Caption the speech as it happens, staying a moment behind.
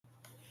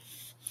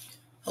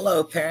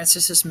Hello, parents.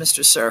 This is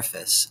Mr.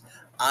 Surface.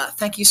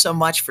 Thank you so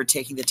much for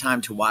taking the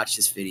time to watch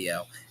this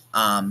video.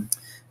 Um,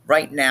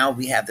 right now,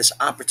 we have this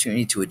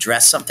opportunity to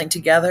address something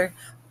together.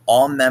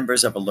 All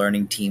members of a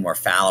learning team are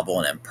fallible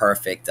and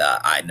imperfect.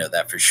 I know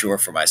that for sure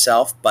for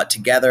myself, but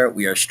together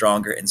we are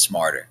stronger and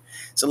smarter.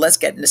 So let's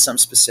get into some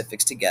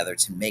specifics together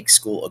to make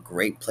school a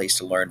great place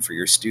to learn for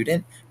your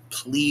student.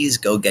 Please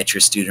go get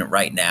your student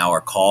right now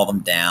or call them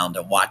down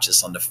to watch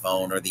this on the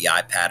phone or the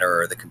iPad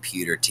or the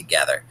computer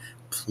together.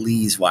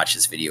 Please watch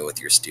this video with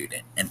your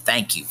student, and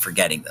thank you for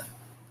getting them.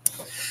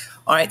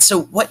 All right,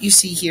 so what you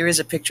see here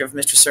is a picture of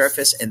Mr.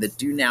 Surface and the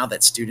do now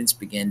that students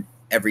begin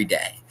every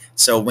day.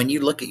 So when you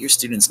look at your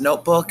student's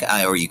notebook,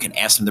 or you can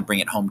ask them to bring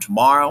it home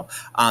tomorrow,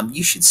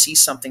 you should see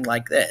something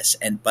like this,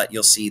 but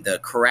you'll see the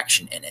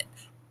correction in it.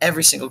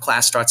 Every single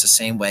class starts the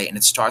same way, and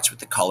it starts with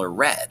the color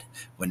red.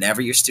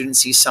 Whenever your student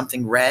sees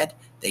something red,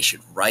 they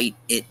should write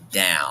it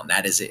down.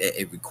 That is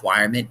a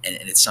requirement, and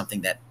it's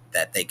something that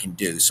they can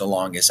do, so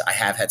long as I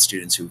have had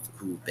students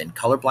who've been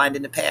colorblind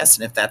in the past.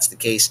 And if that's the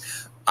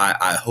case,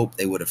 I hope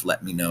they would have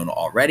let me know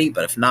already.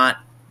 But if not,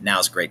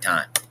 now's a great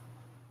time.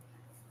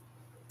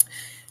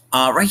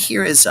 Right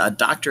here is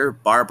Dr.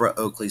 Barbara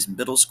Oakley's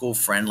Middle School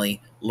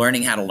Friendly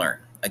Learning How to Learn,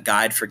 a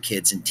guide for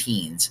kids and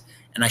teens.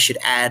 And I should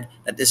add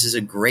that this is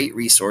a great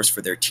resource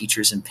for their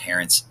teachers and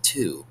parents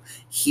too.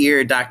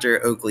 Here,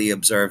 Dr. Oakley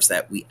observes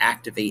that we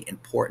activate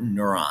important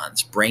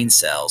neurons, brain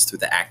cells, through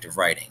the act of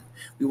writing.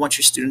 We want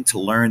your student to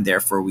learn,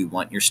 therefore we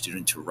want your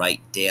student to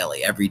write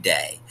daily, every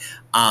day.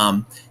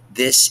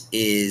 This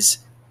is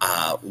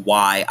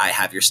why I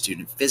have your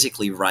student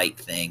physically write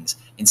things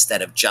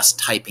instead of just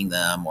typing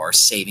them or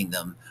saving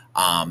them.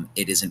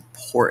 It is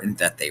important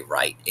that they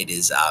write. It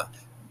is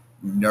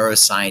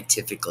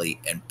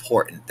neuroscientifically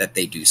important that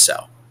they do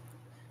so.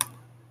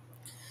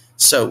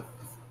 So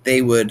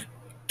they would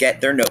get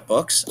their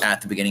notebooks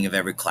at the beginning of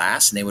every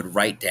class, and they would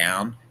write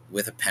down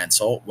with a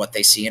pencil what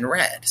they see in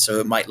red. So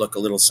it might look a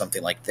little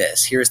something like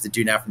this. Here's the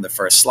do now from the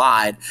first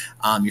slide.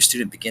 Your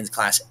student begins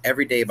class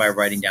every day by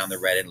writing down the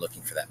red and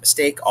looking for that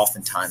mistake,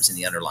 oftentimes in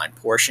the underlined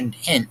portion.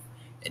 Hint,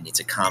 it needs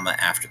a comma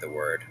after the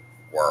word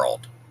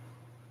world.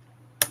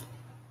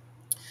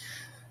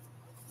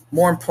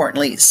 More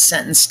importantly,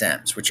 sentence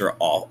stems, which are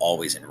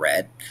always in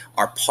red,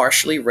 are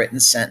partially written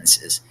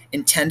sentences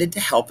intended to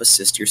help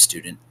assist your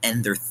student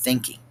and their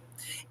thinking.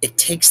 It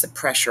takes the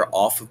pressure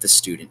off of the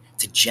student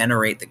to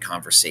generate the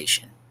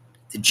conversation,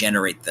 to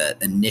generate the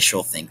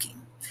initial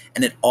thinking.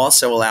 And it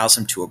also allows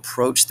them to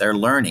approach their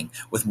learning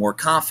with more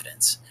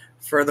confidence.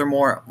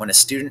 Furthermore, when a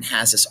student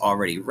has this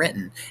already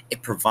written,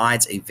 it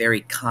provides a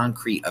very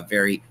concrete, a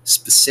very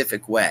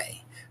specific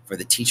way for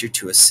the teacher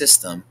to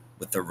assist them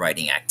with the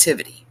writing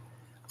activity.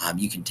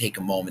 You can take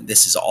a moment.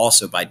 This is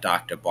also by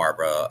Dr.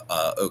 Barbara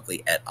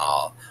Oakley et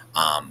al.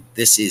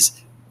 This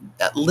is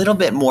a little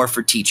bit more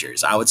for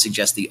teachers. I would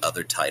suggest the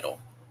other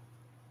title.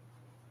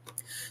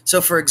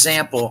 So, for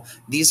example,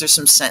 these are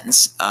some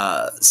sentence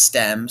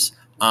stems,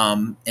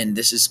 and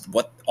this is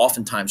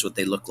oftentimes what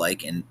they look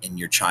like in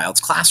your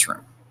child's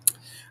classroom.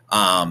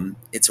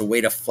 It's a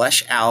way to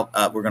flesh out.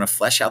 We're going to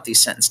flesh out these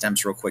sentence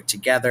stems real quick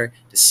together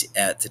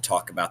to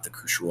talk about the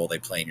crucial role they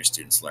play in your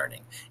students'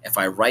 learning. If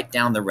I write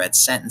down the red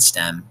sentence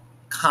stem,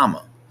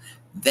 comma,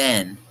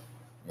 then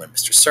when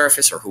Mr.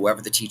 Surface or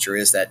whoever the teacher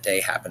is that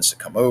day happens to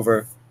come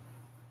over,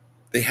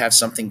 they have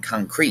something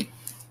concrete.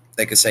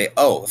 They could say,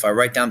 oh, if I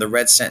write down the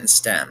red sentence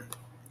stem,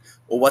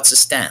 well, what's a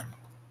stem?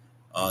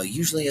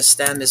 Usually a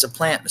stem is a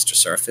plant, Mr.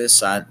 Surface.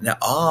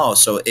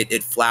 So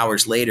it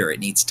flowers later. It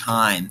needs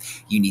time.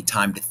 You need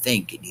time to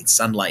think. It needs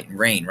sunlight and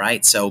rain,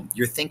 right? So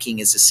your thinking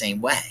is the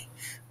same way,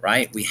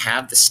 right? We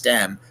have the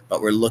stem,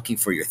 but we're looking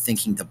for your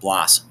thinking to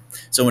blossom.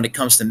 So when it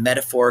comes to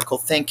metaphorical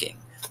thinking,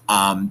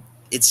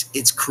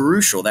 it's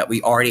crucial that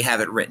we already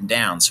have it written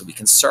down so we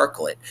can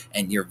circle it.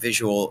 And your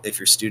visual, if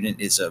your student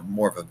is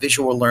more of a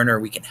visual learner,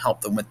 we can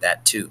help them with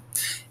that too.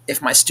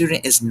 If my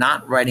student is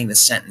not writing the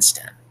sentence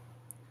stem,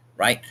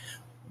 right,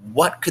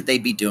 what could they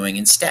be doing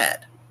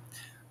instead?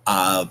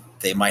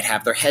 They might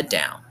have their head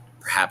down.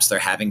 Perhaps they're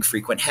having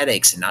frequent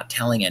headaches and not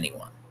telling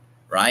anyone,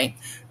 right?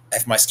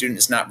 If my student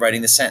is not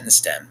writing the sentence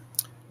stem,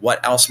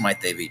 what else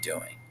might they be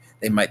doing?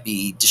 They might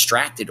be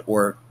distracted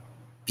or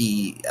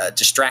be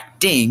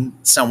distracting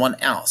someone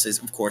else.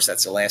 Of course,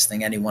 that's the last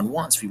thing anyone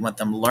wants. We want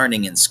them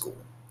learning in school.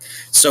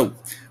 So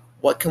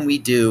what can we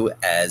do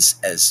as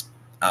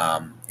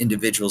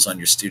individuals on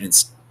your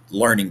student's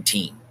learning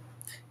team?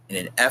 In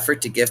an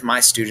effort to give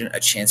my student a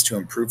chance to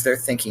improve their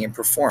thinking and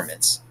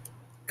performance,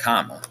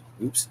 comma,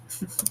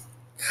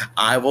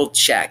 I will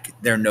check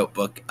their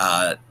notebook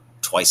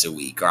twice a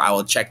week, or I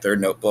will check their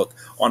notebook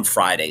on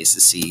Fridays to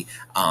see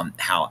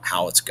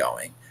how it's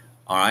going.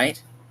 All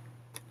right?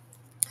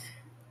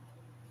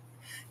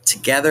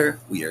 Together,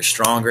 we are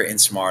stronger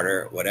and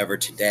smarter. Whatever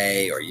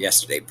today or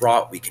yesterday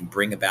brought, we can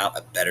bring about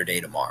a better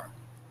day tomorrow.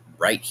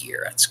 Right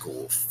here at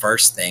school,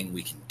 first thing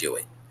we can do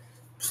it.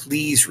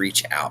 Please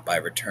reach out by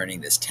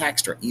returning this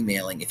text or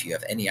emailing if you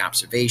have any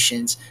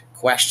observations,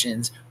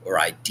 questions, or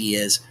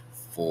ideas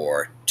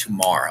for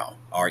tomorrow.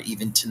 or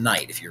even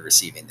tonight if you're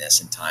receiving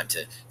this in time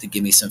to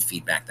give me some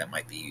feedback that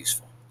might be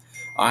useful.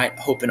 All right,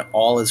 hoping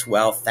all is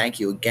well. Thank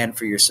you again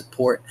for your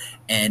support,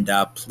 and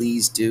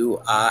please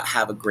do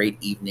have a great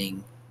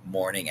evening,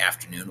 morning,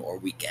 afternoon, or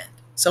weekend.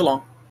 So long.